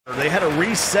They had to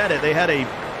reset it. They had a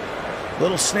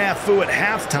little snafu at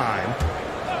halftime.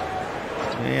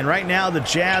 And right now the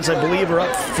Jazz, I believe, are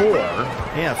up 4.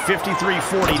 Yeah,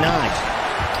 53-49.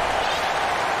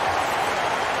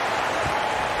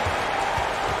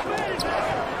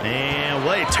 And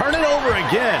they turn it over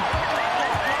again.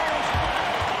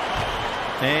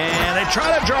 And they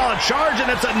try to draw a charge,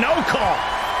 and it's a no call.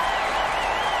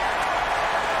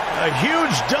 A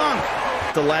huge dunk.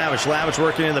 To Lavish. Lavish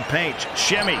working in the paint.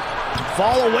 Shimmy.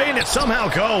 Fall away, and it somehow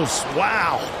goes.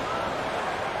 Wow.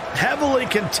 Heavily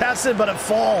contested, but it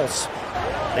falls.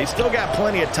 They still got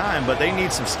plenty of time, but they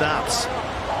need some stops.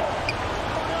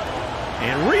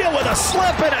 And Rhea with a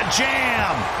slip and a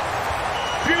jam.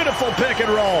 Beautiful pick and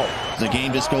roll. The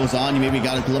game just goes on. You maybe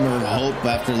got a glimmer of hope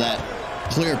after that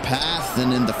clear path,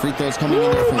 and then the free throws coming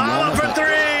in there from Mama for 3.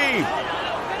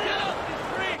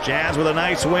 Jazz with a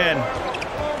nice win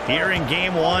here in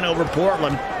Game 1 over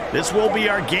Portland. This will be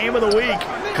our game of the week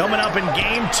coming up in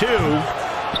Game 2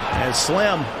 as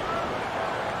Slim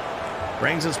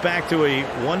brings us back to a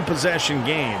one-possession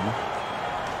game.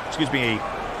 Excuse me,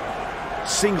 a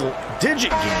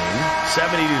single-digit game,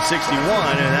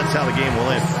 70-61, and that's how the game will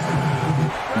end.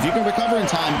 If you can recover in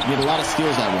time, you get a lot of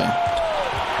steals that way.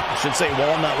 I should say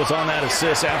Walnut was on that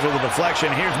assist after the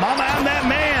deflection. Here's Mama and that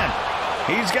man.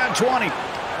 He's got 20.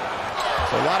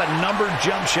 So a lot of numbered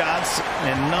jump shots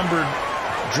and numbered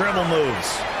dribble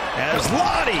moves. As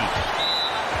Lottie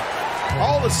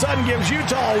all of a sudden gives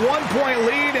Utah a 1-point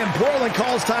lead, and Portland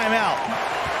calls timeout.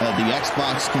 The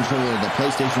Xbox controller, the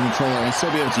PlayStation controller, and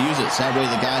still be able to use it. So that way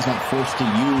the guys aren't forced to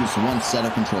use one set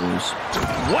of controllers.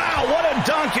 Wow, what a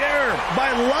dunk error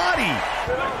by Lottie.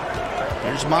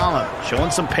 Here's Mama showing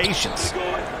some patience.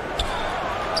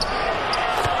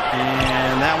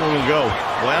 And that one will go.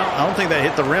 Well, I don't think that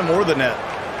hit the rim or the net.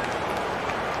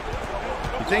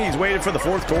 You think he's waited for the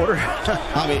fourth quarter?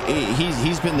 I mean,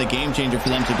 he's been the game changer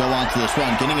for them to go on to this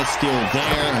run. Getting a steal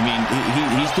there. I mean,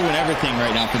 he's doing everything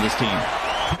right now for this team.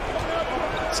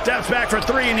 Steps back for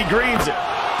 3 and he greens it.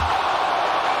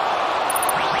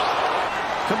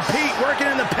 Compete, working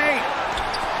in the paint.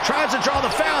 Tries to draw the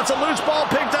foul. It's a loose ball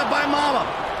picked up by Mama.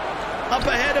 Up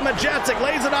ahead of Majestic.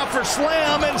 Lays it off for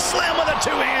Slim. And Slim with a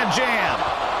 2-hand jam.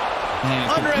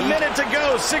 Under a minute to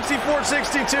go.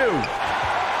 64-62.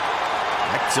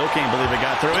 I still can't believe it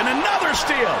got through. And another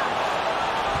steal.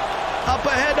 Up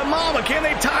ahead to Mama. Can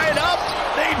they tie it up?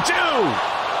 They do.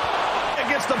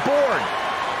 Against the board.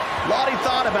 Lottie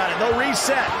thought about it. They'll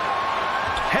reset.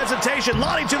 Hesitation.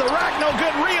 Lottie to the rack. No good.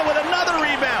 Rhea with another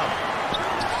rebound.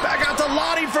 Back out to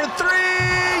Lottie for 3.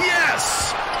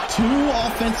 Yes. 2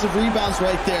 offensive rebounds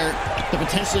right there to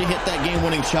potentially hit that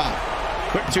game-winning shot.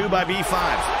 Quick 2 by B5.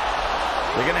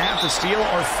 They're going to have to steal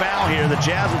or foul here. The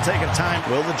Jazz will take a time.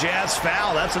 Will the Jazz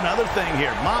foul? That's another thing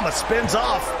here. Mama spins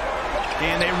off.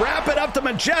 And they wrap it up to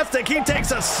Majestic. He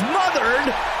takes a smothered.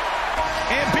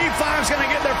 And B5's going to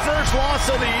get their first loss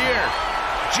of the year.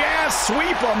 Jazz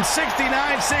sweep them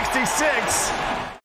 69-66.